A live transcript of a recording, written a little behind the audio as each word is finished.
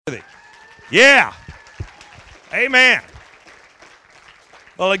Yeah. Amen.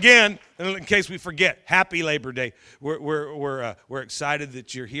 Well, again, in case we forget, happy Labor Day. We're excited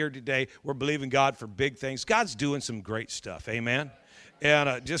that you're here today. We're believing God for big things. God's doing some great stuff. Amen.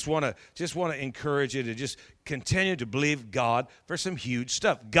 And just want to encourage you to just continue to believe God for some huge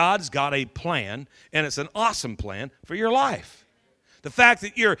stuff. God's got a plan, and it's an awesome plan for your life. The fact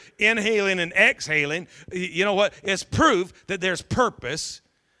that you're inhaling and exhaling, you know what? It's proof that there's purpose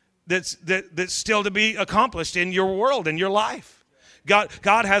that's still to be accomplished in your world, in your life.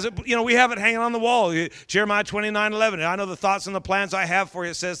 God has it, we have it hanging on the wall. Jeremiah 29:11. I know the thoughts and the plans I have for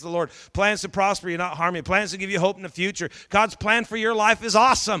you, says the Lord. Plans to prosper you, not harm you. Plans to give you hope in the future. God's plan for your life is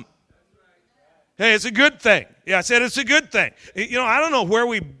awesome. Hey, it's a good thing. Yeah, I said it's a good thing. I don't know where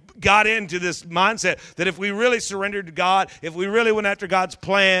we got into this mindset that if we really surrendered to God, if we really went after God's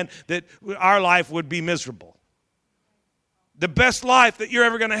plan, that our life would be miserable. The best life that you're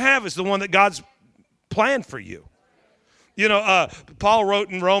ever going to have is the one that God's planned for you. Paul wrote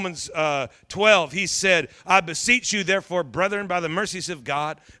in Romans 12, he said, I beseech you, therefore, brethren, by the mercies of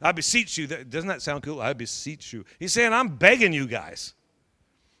God, I beseech you. Doesn't that sound cool? I beseech you. He's saying, I'm begging you guys.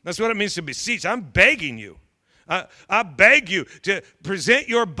 That's what it means to beseech. I'm begging you. I beg you to present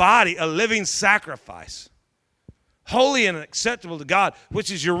your body a living sacrifice, holy and acceptable to God, which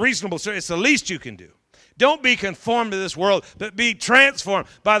is your reasonable service. It's the least you can do. Don't be conformed to this world, but be transformed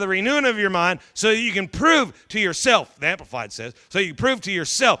by the renewing of your mind so that you can prove to yourself, the Amplified says, so you can prove to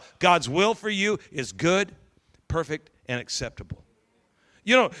yourself God's will for you is good, perfect, and acceptable.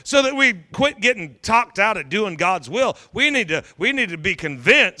 So that we quit getting talked out of doing God's will, we need to be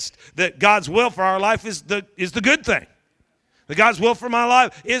convinced that God's will for our life is the good thing. That God's will for my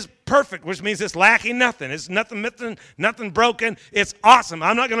life is perfect, which means it's lacking nothing. It's nothing broken. It's awesome.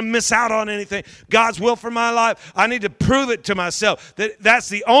 I'm not going to miss out on anything. God's will for my life, I need to prove it to myself that that's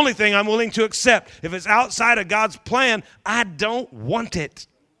the only thing I'm willing to accept. If it's outside of God's plan, I don't want it.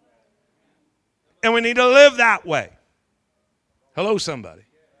 And we need to live that way. Hello, somebody.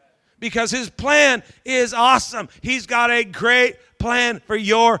 Because his plan is awesome. He's got a great plan for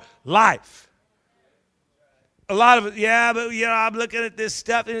your life. A lot of it, I'm looking at this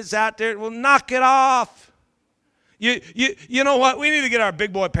stuff and it's out there. Well, knock it off. You know what? We need to get our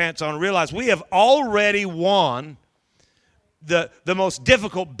big boy pants on and realize we have already won the most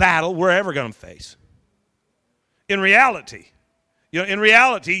difficult battle we're ever going to face. In reality,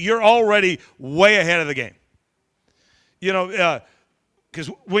 you're already way ahead of the game. Because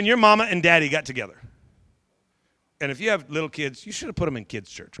when your mama and daddy got together, and if you have little kids, you should have put them in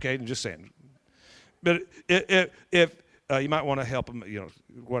kids' church, okay? I'm just saying. But if you might want to help them,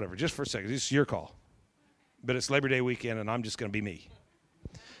 whatever, just for a second. This is your call. But it's Labor Day weekend, and I'm just going to be me.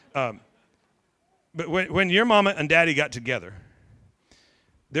 But when your mama and daddy got together,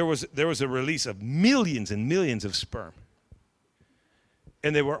 there was a release of millions and millions of sperm.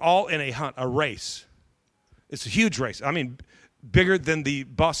 And they were all in a race. It's a huge race. I mean, bigger than the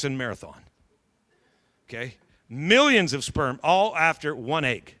Boston Marathon. Okay? Millions of sperm, all after one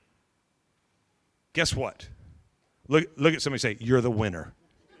egg. Guess what? Look at somebody say, you're the winner.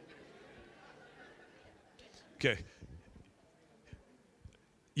 Okay.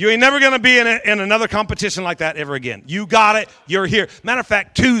 You ain't never going to be in another competition like that ever again. You got it. You're here. Matter of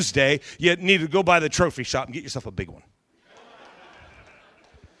fact, Tuesday, you need to go by the trophy shop and get yourself a big one.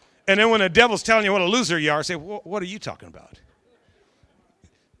 And then when the devil's telling you what a loser you are, say, what are you talking about?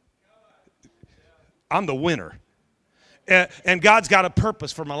 I'm the winner. And God's got a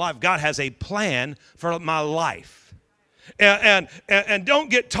purpose for my life. God has a plan for my life. And don't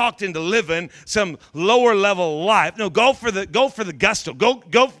get talked into living some lower level life. No, go for the gusto. Go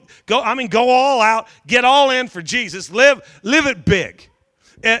all out. Get all in for Jesus. Live it big.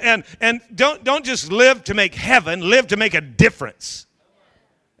 And don't just live to make heaven. Live to make a difference.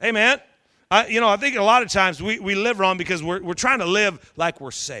 Amen. I think a lot of times we live wrong because we're trying to live like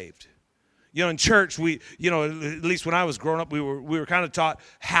we're saved. In church, at least when I was growing up, we were kind of taught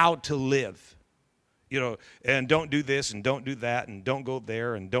how to live. And don't do this and don't do that and don't go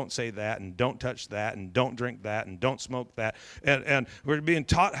there and don't say that and don't touch that and don't drink that and don't smoke that. And we're being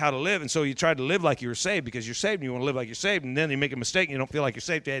taught how to live. And so you try to live like you were saved because you're saved and you want to live like you're saved. And then you make a mistake and you don't feel like you're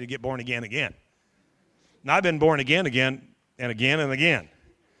saved. You had to get born again. Now, I've been born again and again.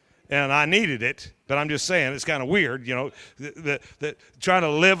 And I needed it, but I'm just saying it's kind of weird, that trying to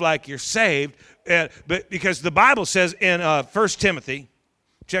live like you're saved. But because the Bible says in 1 Timothy,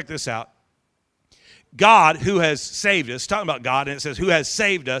 check this out, God who has saved us, talking about God, and it says who has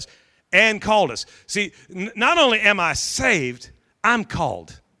saved us and called us. See, not only am I saved, I'm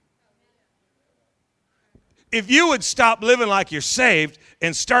called. If you would stop living like you're saved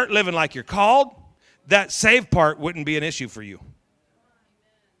and start living like you're called, that saved part wouldn't be an issue for you.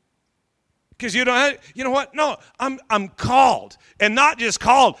 Because you know what? No, I'm called. And not just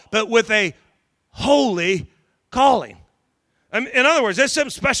called, but with a holy calling. In other words, there's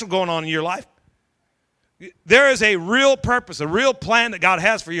something special going on in your life. There is a real purpose, a real plan that God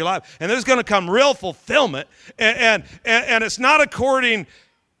has for your life. And there's going to come real fulfillment. And it's not according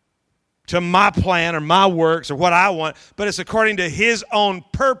to my plan or my works or what I want, but it's according to his own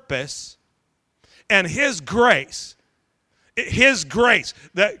purpose and his grace. His grace.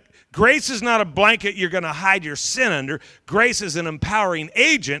 That grace is not a blanket you're going to hide your sin under. Grace is an empowering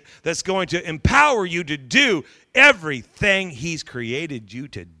agent that's going to empower you to do everything he's created you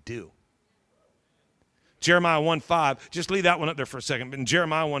to do. Jeremiah 1:5, just leave that one up there for a second. But in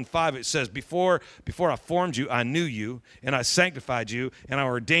Jeremiah 1:5, it says, before I formed you, I knew you, and I sanctified you, and I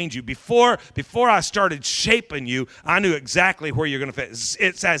ordained you. Before I started shaping you, I knew exactly where you're going to fit.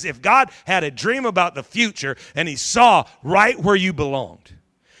 It's as if God had a dream about the future, and he saw right where you belonged.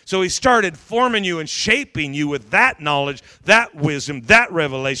 So he started forming you and shaping you with that knowledge, that wisdom, that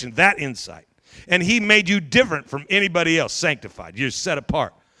revelation, that insight. And he made you different from anybody else, sanctified. You're set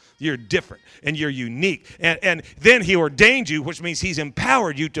apart. You're different and you're unique. And then he ordained you, which means he's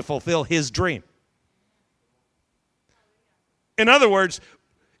empowered you to fulfill his dream. In other words,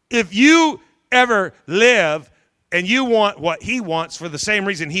 if you ever live and you want what he wants for the same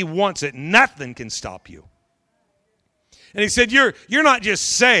reason he wants it, nothing can stop you. And he said, you're not just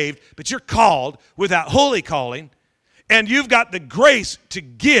saved, but you're called with that holy calling, and you've got the grace to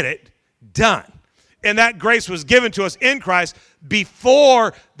get it done. And that grace was given to us in Christ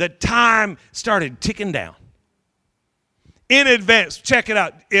before the time started ticking down. In advance, check it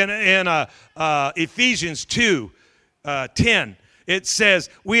out. In Ephesians 2:10, it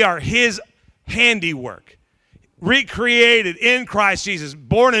says, we are his handiwork, recreated in Christ Jesus,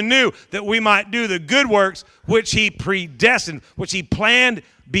 born anew that we might do the good works which he predestined, which he planned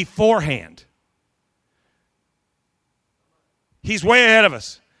beforehand. He's way ahead of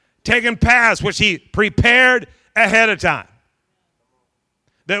us. Taking paths which he prepared ahead of time,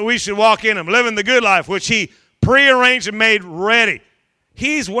 that we should walk in them, living the good life which he prearranged and made ready.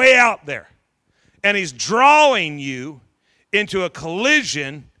 He's way out there, and he's drawing you into a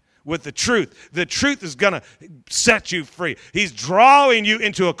collision with the truth. The truth is going to set you free. He's drawing you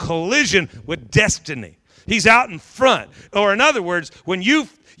into a collision with destiny. He's out in front. Or in other words, when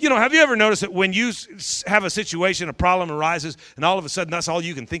have you ever noticed that when you have a situation, a problem arises, and all of a sudden that's all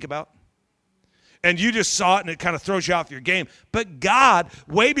you can think about? And you just saw it, and it kind of throws you off your game. But God,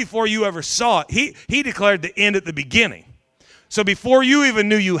 way before you ever saw it, he declared the end at the beginning. So before you even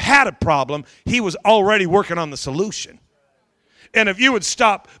knew you had a problem, he was already working on the solution. And if you would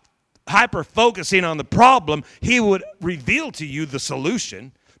stop hyper-focusing on the problem, he would reveal to you the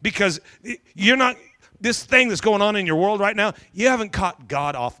solution, because you're not... This thing that's going on in your world right now, you haven't caught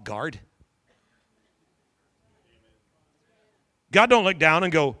God off guard. God don't look down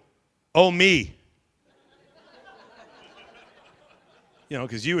and go, oh, me.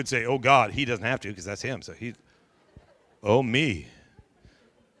 Because you would say, oh, God. He doesn't have to, because that's him. So oh, me.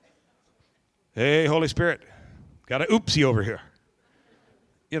 Hey, Holy Spirit, got a oopsie over here.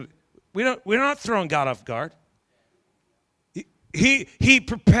 We're not throwing God off guard. He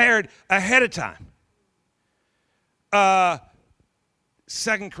prepared ahead of time.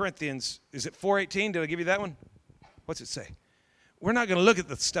 2 Corinthians, is it 4:18? Did I give you that one? What's it say? We're not going to look at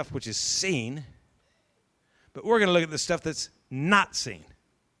the stuff which is seen, but we're going to look at the stuff that's not seen.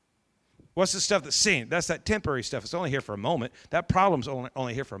 What's the stuff that's seen? That's that temporary stuff. It's only here for a moment. That problem's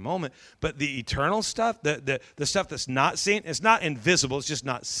only here for a moment. But the eternal stuff, the stuff that's not seen, it's not invisible. It's just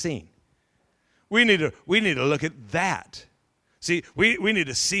not seen. We need to look at that. See, we need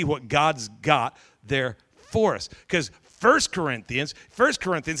to see what God's got there for us. Because 1 Corinthians,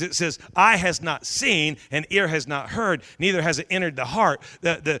 it says, eye has not seen and ear has not heard, neither has it entered the heart.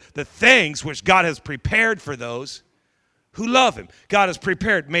 The things which God has prepared for those who love him. God has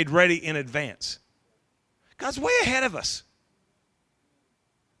prepared, made ready in advance. God's way ahead of us.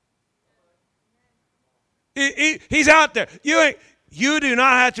 He's out there. You do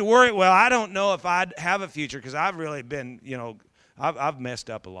not have to worry, well, I don't know if I'd have a future, because I've really been, I've messed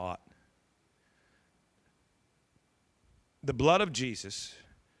up a lot. The blood of Jesus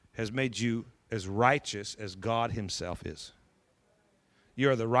has made you as righteous as God himself is.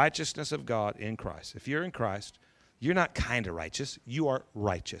 You are the righteousness of God in Christ. If you're in Christ, you're not kind of righteous. You are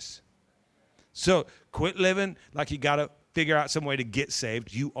righteous. So quit living like you got to figure out some way to get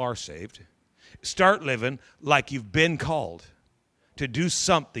saved. You are saved. Start living like you've been called to do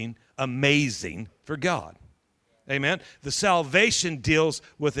something amazing for God. Amen. The salvation deals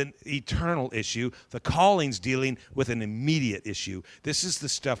with an eternal issue. The calling's dealing with an immediate issue. This is the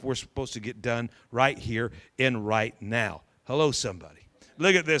stuff we're supposed to get done right here and right now. Hello, somebody.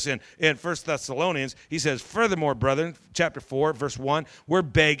 Look at this in 1 Thessalonians. He says, furthermore, brethren, chapter 4, verse 1, we're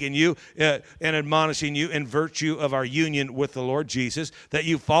begging you and admonishing you in virtue of our union with the Lord Jesus, that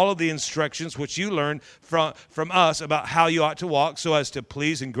you follow the instructions which you learned from us about how you ought to walk so as to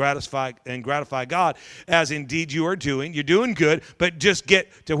please and gratify God, as indeed you are doing. You're doing good, but just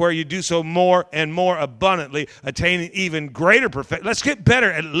get to where you do so more and more abundantly, attaining even greater perfection. Let's get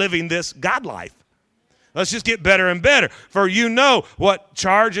better at living this God life. Let's just get better and better. For you know what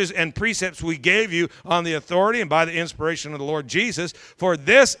charges and precepts we gave you on the authority and by the inspiration of the Lord Jesus. For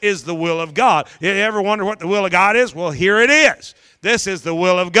this is the will of God. You ever wonder what the will of God is? Well, here it is. This is the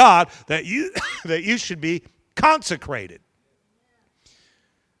will of God, that you that you should be consecrated.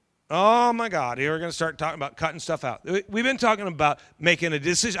 Oh, my God. Here we're going to start talking about cutting stuff out. We've been talking about making a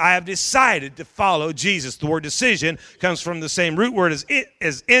decision. I have decided to follow Jesus. The word decision comes from the same root word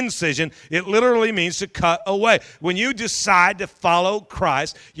as incision. It literally means to cut away. When you decide to follow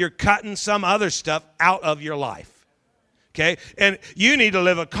Christ, you're cutting some other stuff out of your life. Okay? And you need to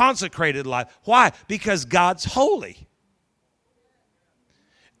live a consecrated life. Why? Because God's holy.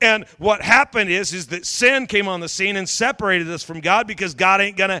 And what happened is that sin came on the scene and separated us from God, because God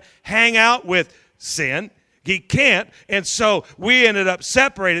ain't going to hang out with sin. He can't. And so we ended up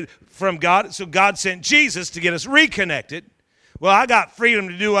separated from God. So God sent Jesus to get us reconnected. Well, I got freedom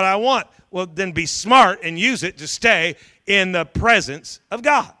to do what I want. Well, then be smart and use it to stay in the presence of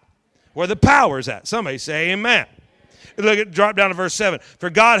God, where the power is at. Somebody say amen. Drop down to verse 7.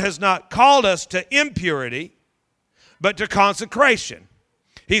 For God has not called us to impurity, but to consecration.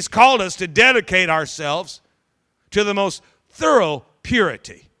 He's called us to dedicate ourselves to the most thorough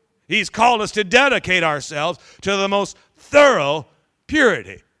purity. He's called us to dedicate ourselves to the most thorough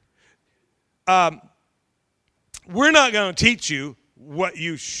purity. We're not going to teach you what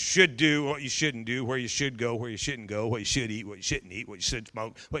you should do, what you shouldn't do, where you should go, where you shouldn't go, what you should eat, what you shouldn't eat, what you should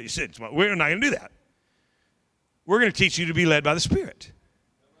smoke, what you shouldn't smoke. We're not going to do that. We're going to teach you to be led by the Spirit.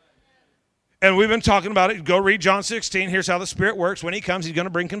 And we've been talking about it. Go read John 16. Here's how the Spirit works. When he comes, he's going to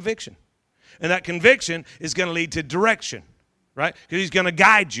bring conviction. And that conviction is going to lead to direction, right? Because he's going to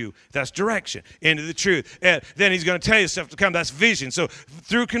guide you. That's direction into the truth. And then he's going to tell you stuff to come. That's vision. So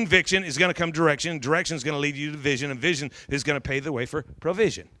through conviction is going to come direction. Direction is going to lead you to vision. And vision is going to pave the way for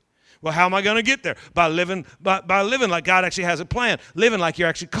provision. Well, how am I going to get there? By living like God actually has a plan. Living like you're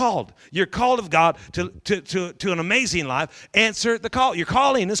actually called. You're called of God to an amazing life. Answer the call. Your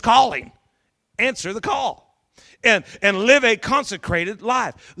calling is calling. Answer the call. And live a consecrated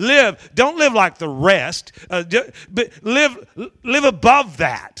life. Don't live like the rest, but live above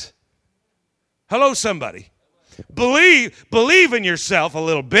that. Hello, somebody. Believe in yourself a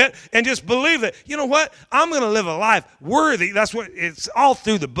little bit, and just believe that, you know what? I'm going to live a life worthy. That's what it's all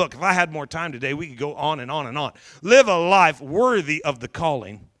through the book. If I had more time today, we could go on and on and on. Live a life worthy of the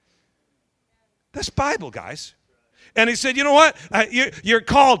calling. That's Bible, guys. And he said, you know what? You're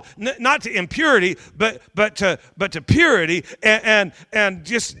called not to impurity, but to purity, and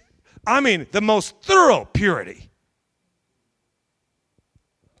just, I mean, the most thorough purity.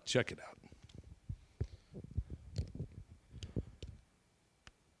 Check it out.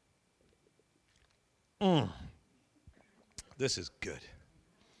 This is good.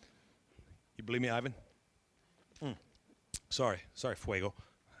 You believe me, Ivan? Sorry, Fuego.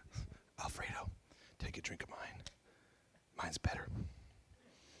 Alfredo, take a drink of mine. Mine's better.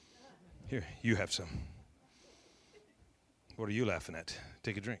 Here, you have some. What are you laughing at?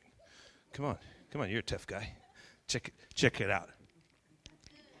 Take a drink. Come on, you're a tough guy. Check it out.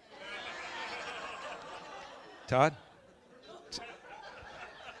 Todd?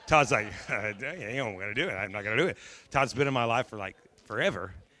 Todd's like, you ain't gonna do it. I'm not gonna do it. Todd's been in my life for like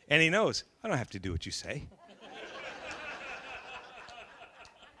forever, and he knows I don't have to do what you say.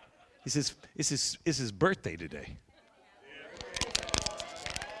 He says, it's his birthday today.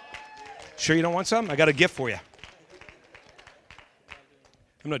 Sure you don't want some? I got a gift for you.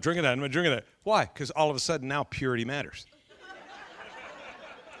 I'm not drinking that. Why? Because all of a sudden now purity matters.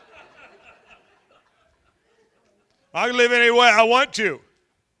 I can live any way I want to.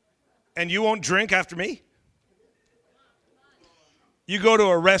 And you won't drink after me? You go to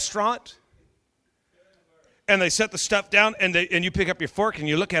a restaurant and they set the stuff down and you pick up your fork and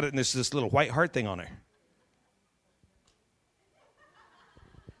you look at it and there's this little white heart thing on there.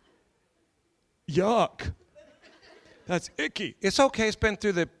 Yuck. That's icky. It's okay. It's been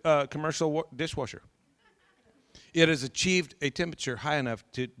through the commercial dishwasher. It has achieved a temperature high enough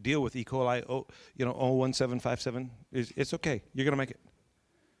to deal with E. coli, 01757. It's okay. You're going to make it.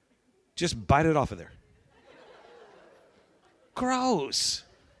 Just bite it off of there. Gross.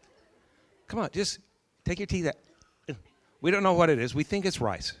 Come on, just take your teeth out. We don't know what it is. We think it's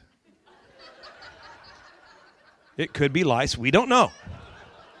rice. It could be lice. We don't know.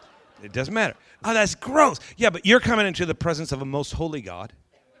 It doesn't matter. Oh, that's gross. Yeah, but you're coming into the presence of a most holy God.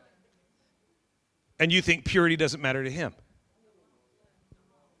 And you think purity doesn't matter to him.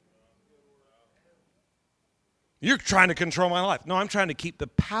 You're trying to control my life. No, I'm trying to keep the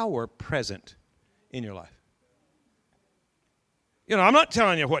power present in your life. I'm not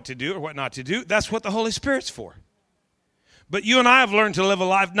telling you what to do or what not to do. That's what the Holy Spirit's for. But you and I have learned to live a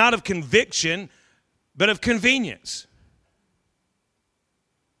life not of conviction, but of convenience.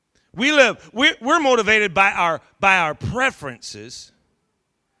 We're motivated by our preferences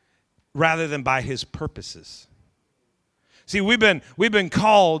rather than by his purposes. See, we've been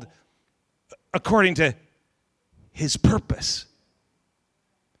called according to his purpose.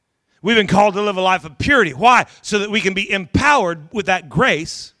 We've been called to live a life of purity. Why? So that we can be empowered with that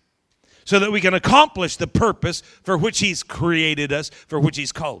grace, so that we can accomplish the purpose for which he's created us, for which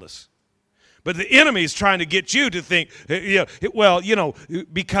he's called us. But the enemy is trying to get you to think,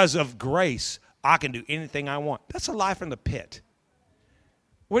 because of grace, I can do anything I want. That's a lie from the pit.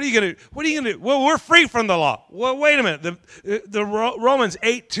 What are you going to do? Well, we're free from the law. Well, wait a minute. The Romans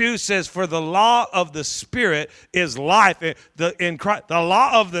 8:2 says, for the law of the Spirit is life. In Christ, the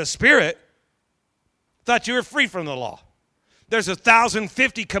law of the Spirit, thought you were free from the law. There's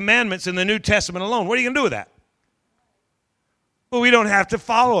 1,050 commandments in the New Testament alone. What are you going to do with that? Well, we don't have to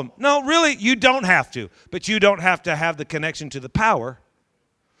follow them. No, really, you don't have to. But you don't have to have the connection to the power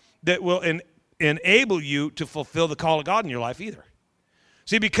that will enable you to fulfill the call of God in your life either.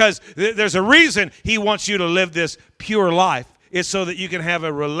 See, because there's a reason he wants you to live this pure life. It's so that you can have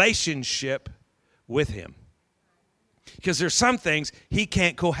a relationship with him. Because there's some things he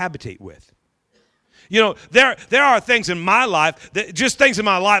can't cohabitate with. There are things in my life,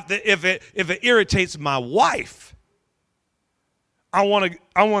 that if it irritates my wife, I want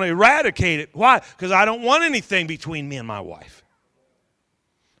to eradicate it. Why? Because I don't want anything between me and my wife.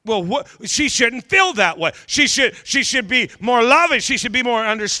 Well, she shouldn't feel that way. She should be more loving. She should be more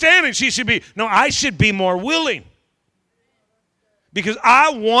understanding. I should be more willing. Because I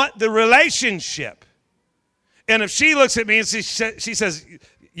want the relationship. And if she looks at me and she says,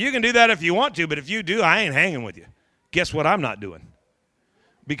 you can do that if you want to, but if you do, I ain't hanging with you. Guess what I'm not doing?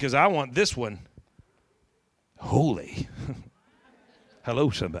 Because I want this one holy.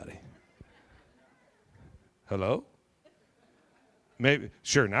 Hello, somebody. Hello? Maybe,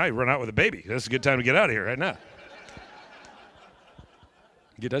 sure, now you run out with a baby. That's a good time to get out of here right now.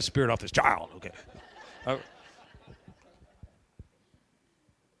 Get that spirit off this child. Okay.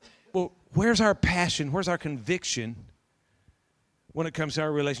 Well, where's our passion? Where's our conviction when it comes to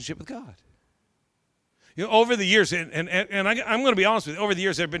our relationship with God? Over the years, and I'm going to be honest with you, over the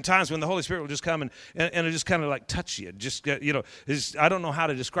years there have been times when the Holy Spirit will just come and it'll just kind of like touch you. I don't know how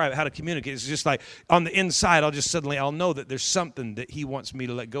to describe it, how to communicate. It's just like on the inside, I'll know that there's something that he wants me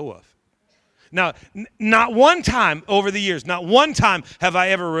to let go of. Now, not one time over the years, not one time have I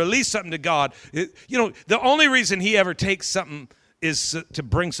ever released something to God. The only reason he ever takes something is to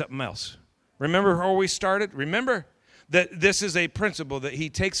bring something else. Remember where we started? Remember that this is a principle that he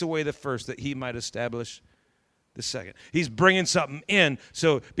takes away the first that he might establish the second. He's bringing something in,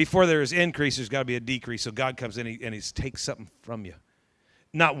 so before there is increase, there's got to be a decrease. So God comes in and he takes something from you.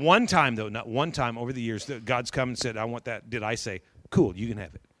 Not one time, though, not one time over the years that God's come and said, I want that. Did I say, cool, you can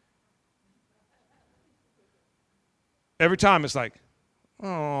have it? Every time it's like,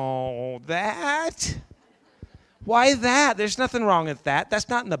 oh, that? Why that? There's nothing wrong with that. That's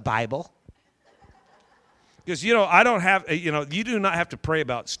not in the Bible. Because, I don't have, you do not have to pray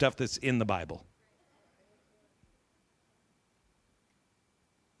about stuff that's in the Bible.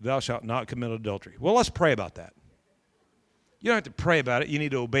 Thou shalt not commit adultery. Well, let's pray about that. You don't have to pray about it. You need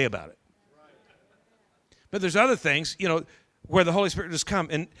to obey about it. But there's other things, where the Holy Spirit just come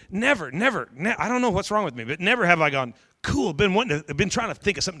and never, I don't know what's wrong with me, but never have I gone, cool, been trying to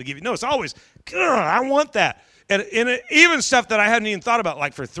think of something to give you. No, it's always, I want that. And even stuff that I hadn't even thought about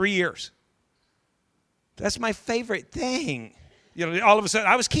like for 3 years. That's my favorite thing. All of a sudden,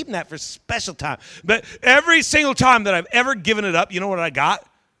 I was keeping that for special time. But every single time that I've ever given it up, you know what I got?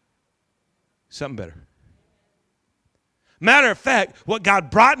 Something better. Matter of fact, what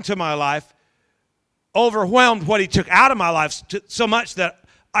God brought into my life overwhelmed what he took out of my life so much that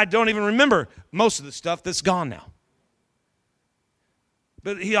I don't even remember most of the stuff that's gone now.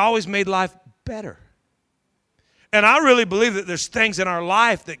 But he always made life better. And I really believe that there's things in our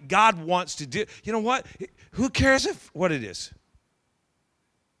life that God wants to do. You know what? Who cares what it is?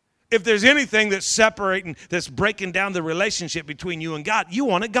 If there's anything that's separating, that's breaking down the relationship between you and God, you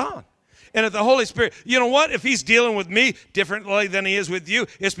want it gone. And if the Holy Spirit, you know what? If he's dealing with me differently than he is with you,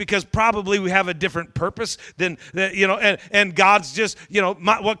 it's because probably we have a different purpose than, and God's just,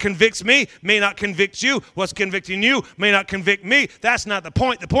 what convicts me may not convict you. What's convicting you may not convict me. That's not the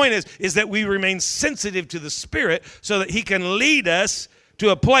point. The point is that we remain sensitive to the Spirit so that he can lead us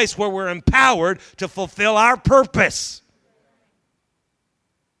to a place where we're empowered to fulfill our purpose.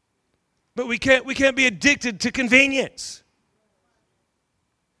 But we can't be addicted to convenience.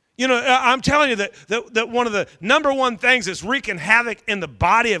 I'm telling you that one of the number one things that's wreaking havoc in the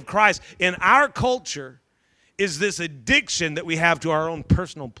body of Christ in our culture is this addiction that we have to our own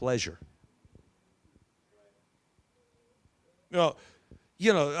personal pleasure. Don't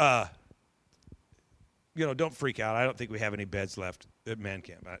freak out. I don't think we have any beds left at man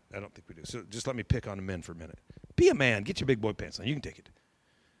camp. I don't think we do. So just let me pick on the men for a minute. Be a man. Get your big boy pants on. You can take it.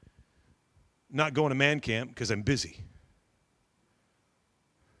 Not going to man camp because I'm busy.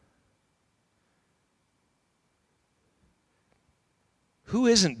 Who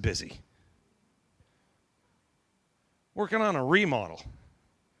isn't busy? Working on a remodel.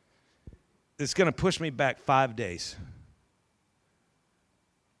 It's going to push me back 5 days.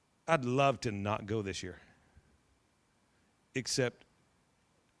 I'd love to not go this year. Except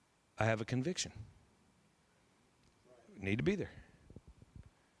I have a conviction. Need to be there.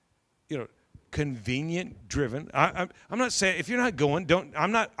 Convenient, driven. I'm not saying if you're not going, don't.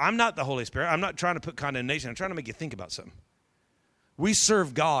 I'm not the Holy Spirit. I'm not trying to put condemnation. I'm trying to make you think about something. We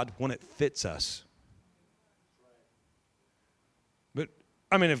serve God when it fits us. But,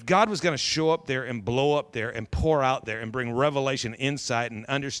 if God was going to show up there and blow up there and pour out there and bring revelation, insight, and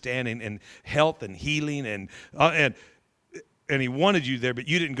understanding and health and healing and he wanted you there, but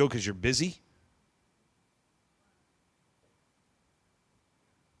you didn't go because you're busy,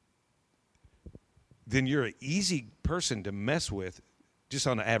 then you're an easy person to mess with just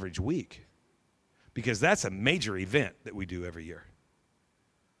on an average week, because that's a major event that we do every year.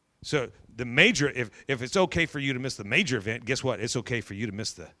 So the major, if it's okay for you to miss the major event, guess what? It's okay for you to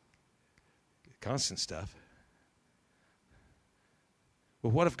miss the constant stuff.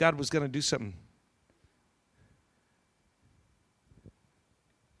 Well, what if God was going to do something?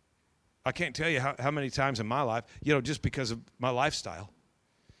 I can't tell you how many times in my life, just because of my lifestyle,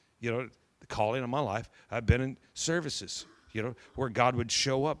 the calling of my life, I've been in services, where God would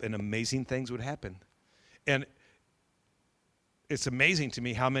show up and amazing things would happen. And it's amazing to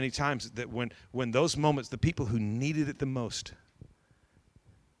me how many times that when those moments, the people who needed it the most,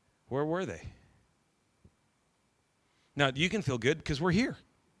 where were they? Now, you can feel good because we're here.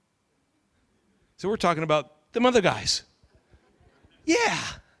 So we're talking about them other guys. Yeah.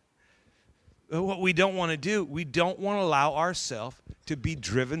 But what we don't want to do, we don't want to allow ourselves to be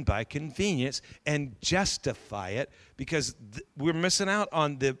driven by convenience and justify it, because we're missing out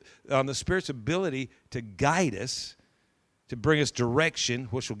on the Spirit's ability to guide us, to bring us direction,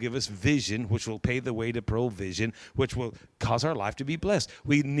 which will give us vision, which will pave the way to provision, which will cause our life to be blessed.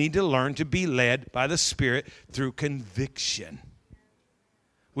 We need to learn to be led by the Spirit through conviction.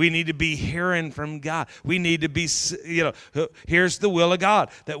 We need to be hearing from God. We need to be, here's the will of God,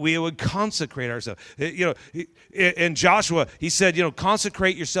 that we would consecrate ourselves. In Joshua, he said,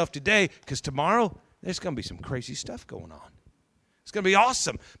 consecrate yourself today, because tomorrow there's going to be some crazy stuff going on. It's going to be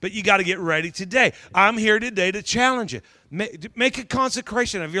awesome, but you got to get ready today. I'm here today to challenge you. Make a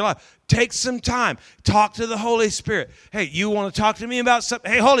consecration of your life. Take some time. Talk to the Holy Spirit. Hey, you want to talk to me about something?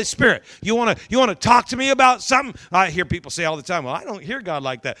 Hey, Holy Spirit, you want to talk to me about something? I hear people say all the time, well, I don't hear God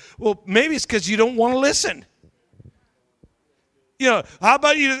like that. Well, maybe it's because you don't want to listen. How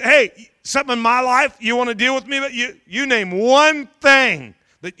about you, hey, something in my life you want to deal with me? But you name one thing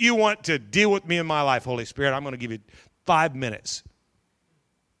that you want to deal with me in my life, Holy Spirit. I'm going to give you 5 minutes.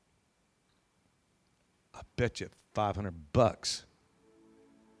 I bet you $500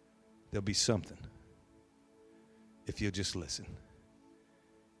 there'll be something if you'll just listen.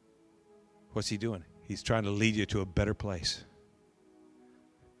 What's he doing? He's trying to lead you to a better place.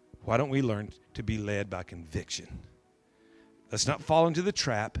 Why don't we learn to be led by conviction? Let's not fall into the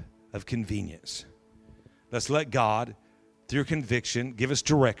trap of convenience. Let's let God, through conviction, give us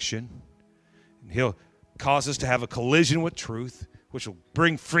direction. And he'll cause us to have a collision with truth, which will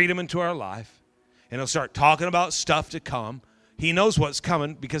bring freedom into our life. And he'll start talking about stuff to come. He knows what's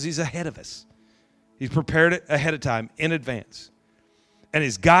coming because he's ahead of us. He's prepared it ahead of time, in advance. And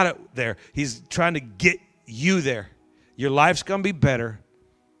he's got it there. He's trying to get you there. Your life's going to be better.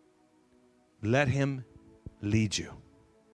 Let him lead you.